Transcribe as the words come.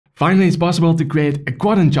Finally, it's possible to create a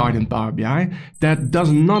quadrant chart in Power BI that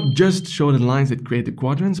does not just show the lines that create the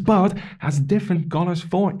quadrants, but has different colors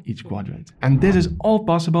for each quadrant. And this is all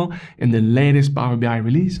possible in the latest Power BI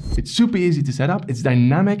release. It's super easy to set up, it's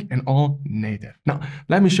dynamic and all native. Now,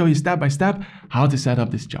 let me show you step by step how to set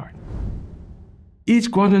up this chart.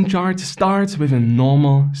 Each quadrant chart starts with a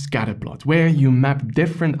normal scatter plot where you map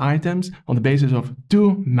different items on the basis of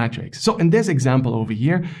two metrics. So in this example over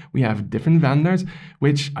here, we have different vendors,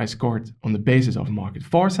 which I scored on the basis of market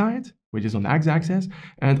foresight, which is on the x-axis,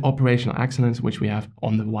 and operational excellence, which we have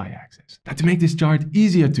on the y-axis. Now, to make this chart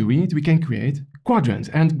easier to read, we can create quadrants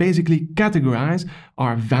and basically categorize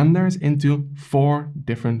our vendors into 4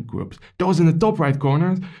 different groups. Those in the top right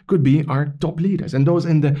corner could be our top leaders, and those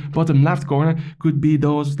in the bottom left corner could be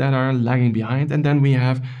those that are lagging behind. And then we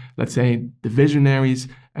have, let's say, the visionaries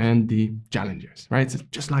and the challengers, right? It's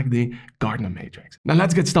just like the Gartner matrix. Now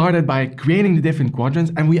let's get started by creating the different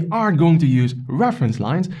quadrants, and we are going to use reference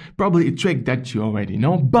lines, probably a trick that you already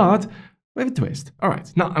know, but with a twist. All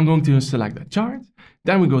right, now I'm going to select that chart,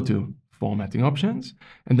 then we go to formatting options,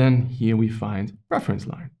 and then here we find reference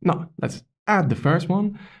line. Now let's add the first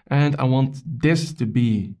one, and I want this to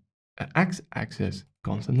be an x-axis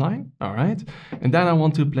constant line. All right, and then I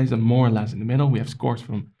want to place them more or less in the middle. We have scores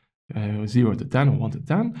from 0 to 10 or 1 to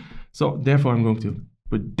 10. So therefore I'm going to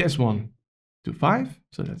put this one to 5,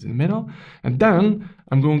 so that's in the middle. And then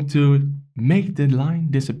I'm going to make the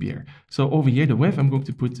line disappear. So over here, the width I'm going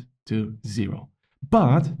to put to 0.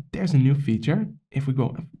 But there's a new feature. If we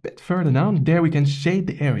go a bit further down, there we can shade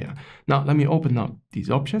the area. Now let me open up these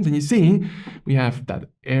options, and you see we have that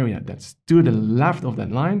area that's to the left of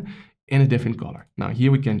that line in a different color. Now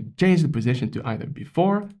here we can change the position to either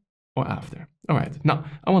before or after. All right, now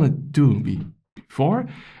I want it to be before,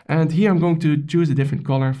 and here I'm going to choose a different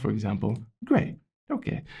color, for example, gray.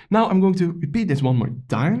 Okay, now I'm going to repeat this one more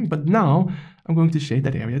time, but now I'm going to shade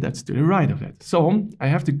that area that's to the right of it. So I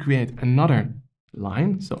have to create another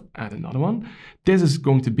line, so add another one. This is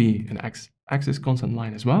going to be an x-axis constant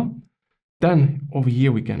line as well. Then over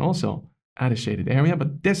here we can also add a shaded area,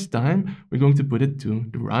 but this time we're going to put it to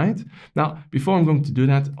the right. Now, before I'm going to do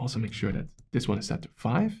that, also make sure that this one is set to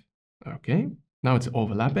 5. Okay, now it's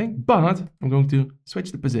overlapping, but I'm going to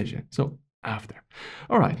switch the position, so after.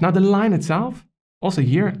 All right, now the line itself, also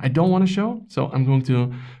here, I don't want to show, so I'm going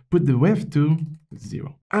to put the width to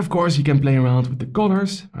 0. Of course, you can play around with the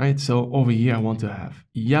colors, right? So over here, I want to have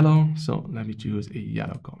yellow, so let me choose a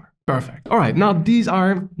yellow color. Perfect. All right, now these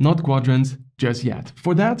are not quadrants just yet.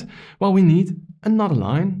 For that, well, we need another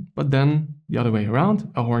line, but then the other way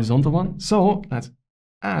around, a horizontal one. So let's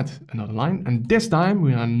add another line, and this time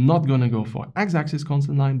we are not going to go for x-axis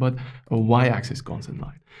constant line, but a y-axis constant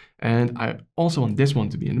line. And I also want this one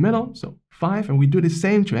to be in the middle, so 5, and we do the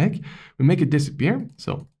same trick. We make it disappear,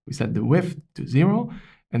 so we set the width to 0,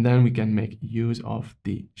 and then we can make use of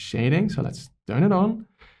the shading. So let's turn it on,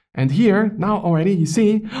 and here now already you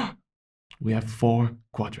see we have 4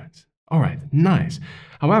 quadrants. All right, nice.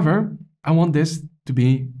 However, I want this to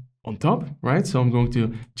be on top, right? So I'm going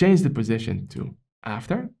to change the position to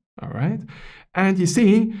after. All right, and you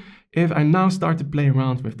see, if I now start to play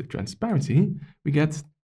around with the transparency, we get,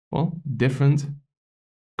 well, different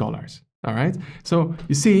colors. All right, so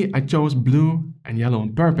you see I chose blue and yellow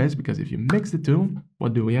on purpose, because if you mix the two,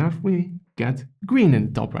 what do we have? We get green in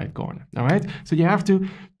the top right corner. All right, so you have to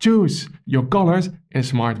choose your colors in a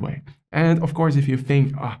smart way. And of course, if you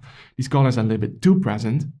think, these colors are a little bit too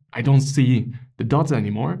present, I don't see the dots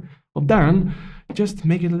anymore, well then just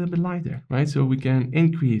make it a little bit lighter, right? So we can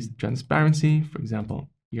increase the transparency. For example,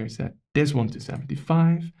 here I set this one to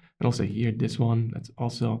 75, and also here this one, let's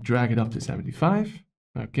also drag it up to 75.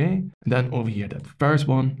 Okay, and then over here, that first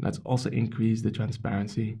one, let's also increase the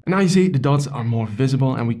transparency. And now you see the dots are more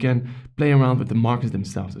visible, and we can play around with the markers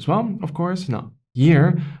themselves as well, of course. Now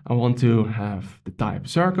here, I want to have the type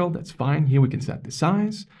circle, that's fine. Here we can set the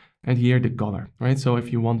size, and here the color, right? So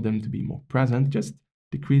if you want them to be more present, just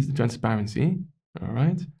decrease the transparency. All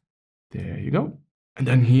right, there you go. And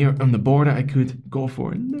then here on the border, I could go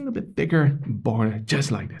for a little bit thicker border,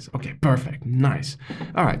 just like this. Okay, perfect, nice.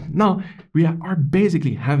 All right, now we are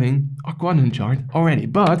basically having a quadrant chart already,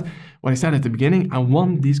 but what I said at the beginning, I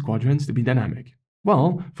want these quadrants to be dynamic.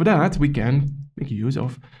 Well, for that, we can make use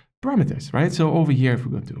of parameters, right? So over here, if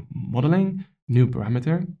we go to modeling, new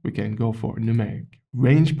parameter, we can go for a numeric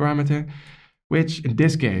range parameter, which in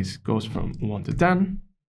this case goes from 1 to 10.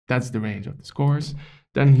 That's the range of the scores.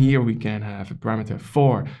 Then here we can have a parameter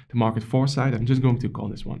for the market foresight. I'm just going to call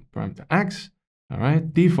this one parameter X. All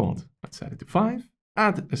right, default, let's set it to 5.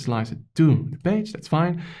 Add a slicer to the page, that's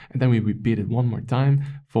fine. And then we repeat it one more time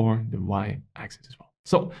for the Y-axis as well.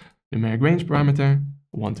 So numeric range parameter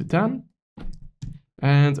 1 to 10.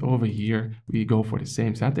 And over here, we go for the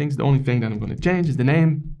same settings. The only thing that I'm going to change is the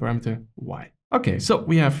name parameter y. Okay, so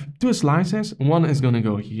we have two slices. One is going to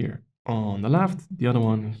go here on the left, the other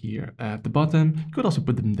one here at the bottom. You could also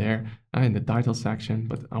put them there in the title section,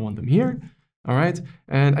 but I want them here. All right,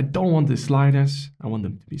 and I don't want the sliders. I want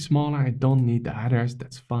them to be smaller. I don't need the headers.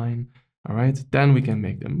 That's fine. All right, then we can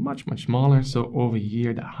make them much smaller. So over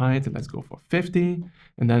here, the height, let's go for 50.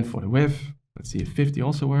 And then for the width, let's see if 50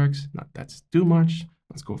 also works. No, that's too much.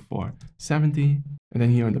 Let's go for 70. And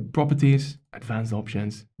then here in the properties, advanced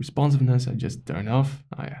options, responsiveness, I just turn off.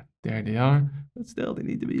 Oh yeah, there they are. But still, they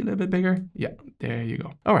need to be a little bit bigger. Yeah, there you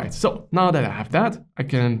go. All right, so now that I have that, I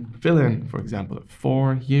can fill in, for example, a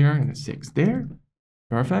 4 here and a 6 there.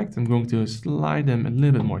 Perfect. I'm going to slide them a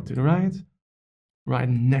little bit more to the right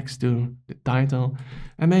next to the title.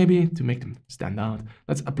 And maybe to make them stand out,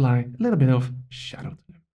 let's apply a little bit of shadow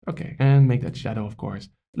to them. Okay, and make that shadow, of course,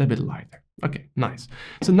 a little bit lighter. Okay, nice.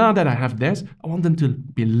 So now that I have this, I want them to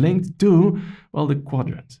be linked to, well, the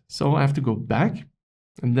quadrant. So I have to go back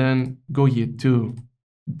and then go here to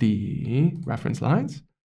the reference lines.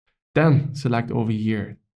 Then select over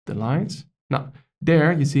here the lines. Now,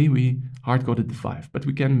 there you see we hard-coded the 5, but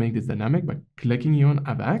we can make this dynamic by clicking here on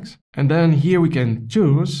fx. And then here we can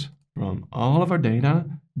choose from all of our data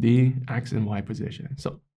the x and y position.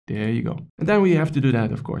 So there you go. And then we have to do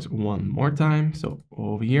that, of course, one more time. So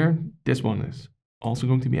over here, this one is also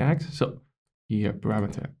going to be x. So here,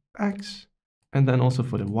 parameter x. And then also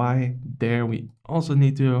for the y, there we also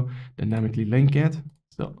need to dynamically link it.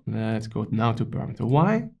 So let's go now to parameter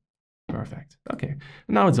y. Perfect. Okay,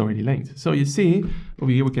 now it's already linked. So you see,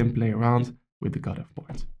 over here we can play around with the cutoff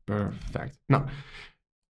points. Perfect. Now,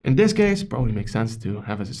 in this case, probably makes sense to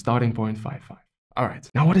have as a starting point 5, 5. All right,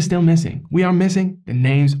 now what is still missing? We are missing the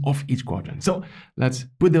names of each quadrant. So let's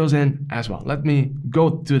put those in as well. Let me go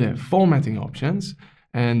to the formatting options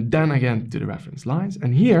and then again to the reference lines.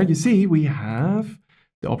 And here you see we have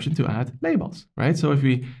the option to add labels, right? So if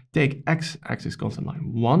we take x-axis constant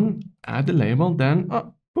line 1, add the label, then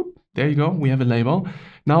boop, there you go, we have a label.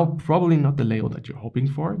 Now, probably not the label that you're hoping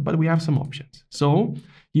for, but we have some options. So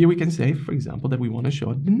here we can say, for example, that we want to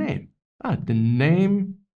show the name. The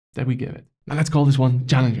name that we give it. Now let's call this one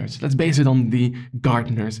challengers. Let's base it on the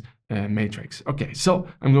Gartner's matrix. Okay, so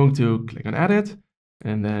I'm going to click on edit,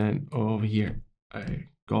 and then over here, I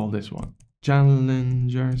call this one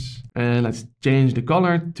challengers. And let's change the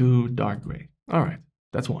color to dark gray. All right,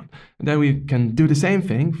 that's one. And then we can do the same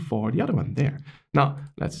thing for the other one there. Now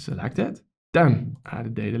let's select it, then add a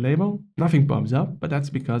data label. Nothing pops up, but that's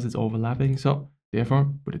because it's overlapping. So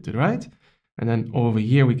therefore, put it to the right. And then over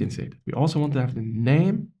here, we can say that we also want to have the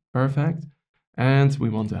name. Perfect. And we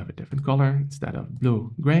want to have a different color instead of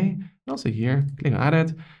blue, gray. Also here, click on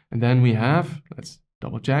edit. And then we have, let's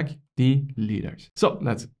double check, the leaders. So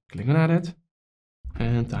let's click on edit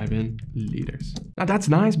and type in leaders. Now that's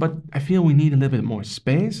nice, but I feel we need a little bit more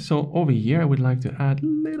space. So over here, I would like to add a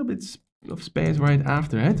little bit of space right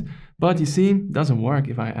after it. But you see, it doesn't work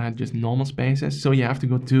if I add just normal spaces. So you have to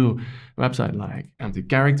go to a website like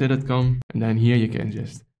emptycharacter.com. And then here you can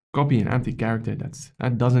just copy an empty character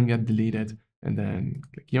that doesn't get deleted. And then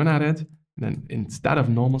click here on edit. And then instead of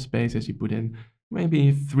normal spaces, you put in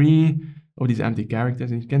maybe 3 of these empty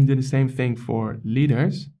characters. And you can do the same thing for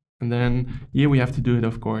leaders. And then here we have to do it,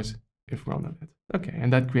 of course, if we're on it. Okay,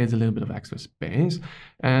 and that creates a little bit of extra space.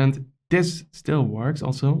 And this still works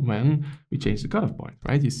also when we change the cutoff point,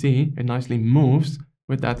 right? You see, it nicely moves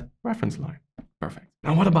with that reference line. Perfect.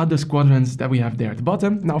 Now, what about those quadrants that we have there at the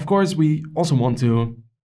bottom? Now, of course, we also want to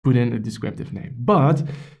put in a descriptive name, but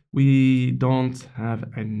we don't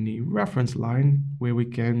have any reference line where we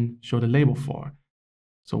can show the label for.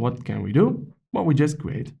 So what can we do? Well, we just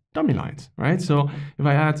create dummy lines, right? So if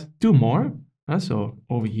I add 2 more, so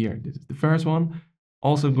over here, this is the first one,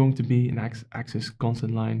 also going to be an x-axis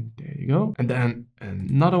constant line. There you go. And then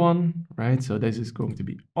another one, right? So this is going to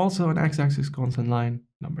be also an x-axis constant line,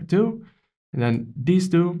 number 2. And then these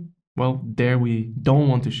 2, well, there we don't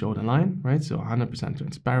want to show the line, right? So 100%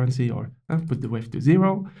 transparency, or put the width to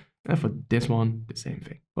 0. And for this one, the same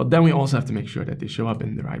thing. Well, then we also have to make sure that they show up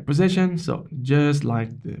in the right position. So just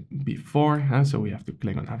like the before, so we have to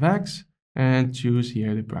click on fx and choose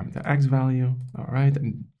here the parameter x value. All right,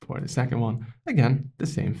 and for the second one, again, the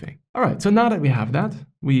same thing. All right, so now that we have that,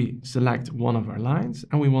 we select one of our lines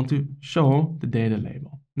and we want to show the data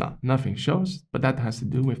label. Now, nothing shows, but that has to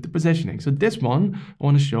do with the positioning. So this one, I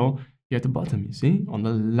want to show here at the bottom, you see, on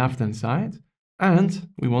the left-hand side. And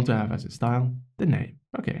we want to have as a style the name.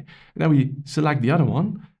 Okay, and then we select the other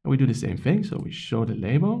one and we do the same thing. So we show the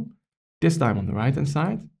label this time on the right hand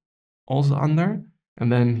side, also under,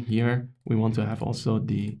 and then here we want to have also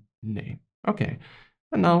the name. Okay,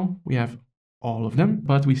 and now we have all of them,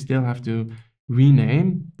 but we still have to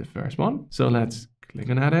rename the first one. So let's click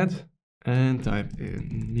on edit and type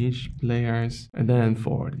in niche players. And then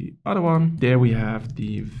for the other one, there we have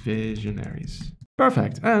the visionaries.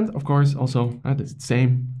 Perfect. And of course, also the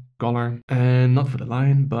same color, and not for the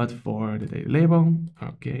line, but for the data label.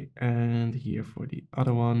 Okay, and here for the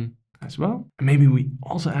other one as well. And maybe we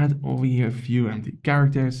also add over here a few empty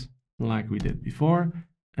characters like we did before.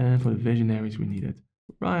 And for the visionaries, we need it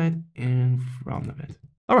right in front of it.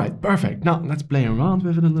 All right, perfect. Now let's play around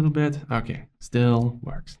with it a little bit. Okay, still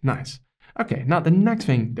works. Nice. Okay, now the next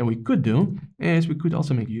thing that we could do is we could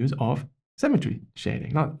also make use of symmetry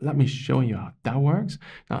shading. Now let me show you how that works.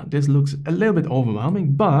 Now this looks a little bit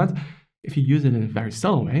overwhelming, but if you use it in a very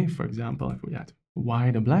subtle way, for example, if we add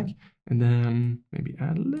white or black, and then maybe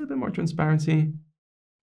add a little bit more transparency.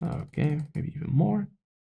 Okay, maybe even more.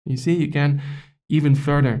 You see, you can even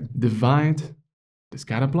further divide the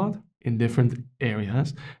scatter plot in different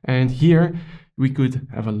areas. And here we could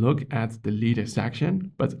have a look at the leader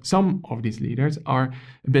section, but some of these leaders are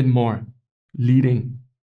a bit more leading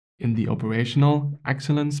in the operational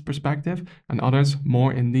excellence perspective and others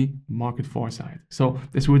more in the market foresight. So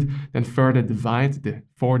this would then further divide the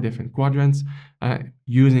 4 different quadrants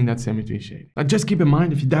using that symmetry shading. Now just keep in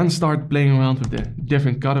mind, if you then start playing around with the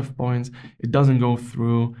different cutoff points, it doesn't go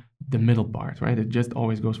through the middle part, right? It just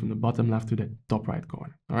always goes from the bottom left to the top right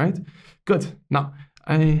corner. All right, good. Now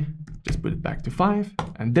I just put it back to 5,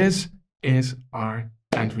 and this is our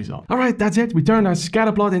end result. All right, that's it. We turned our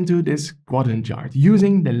scatter plot into this quadrant chart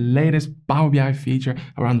using the latest Power BI feature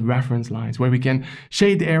around reference lines, where we can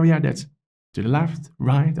shade the area that's to the left,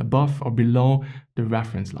 right, above, or below the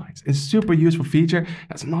reference lines. It's a super useful feature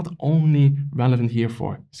that's not only relevant here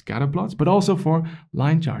for scatter plots, but also for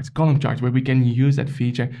line charts, column charts, where we can use that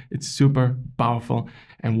feature. It's super powerful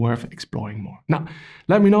and worth exploring more. Now,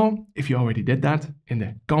 let me know if you already did that in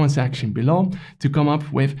the comment section below to come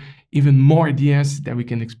up with even more ideas that we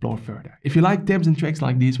can explore further. If you like tips and tricks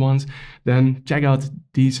like these ones, then check out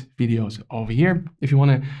these videos over here. If you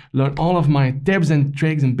want to learn all of my tips and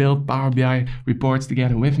tricks and build Power BI reports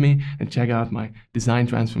together with me, then check out my design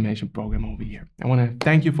transformation program over here. I want to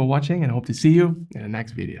thank you for watching and hope to see you in the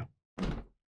next video.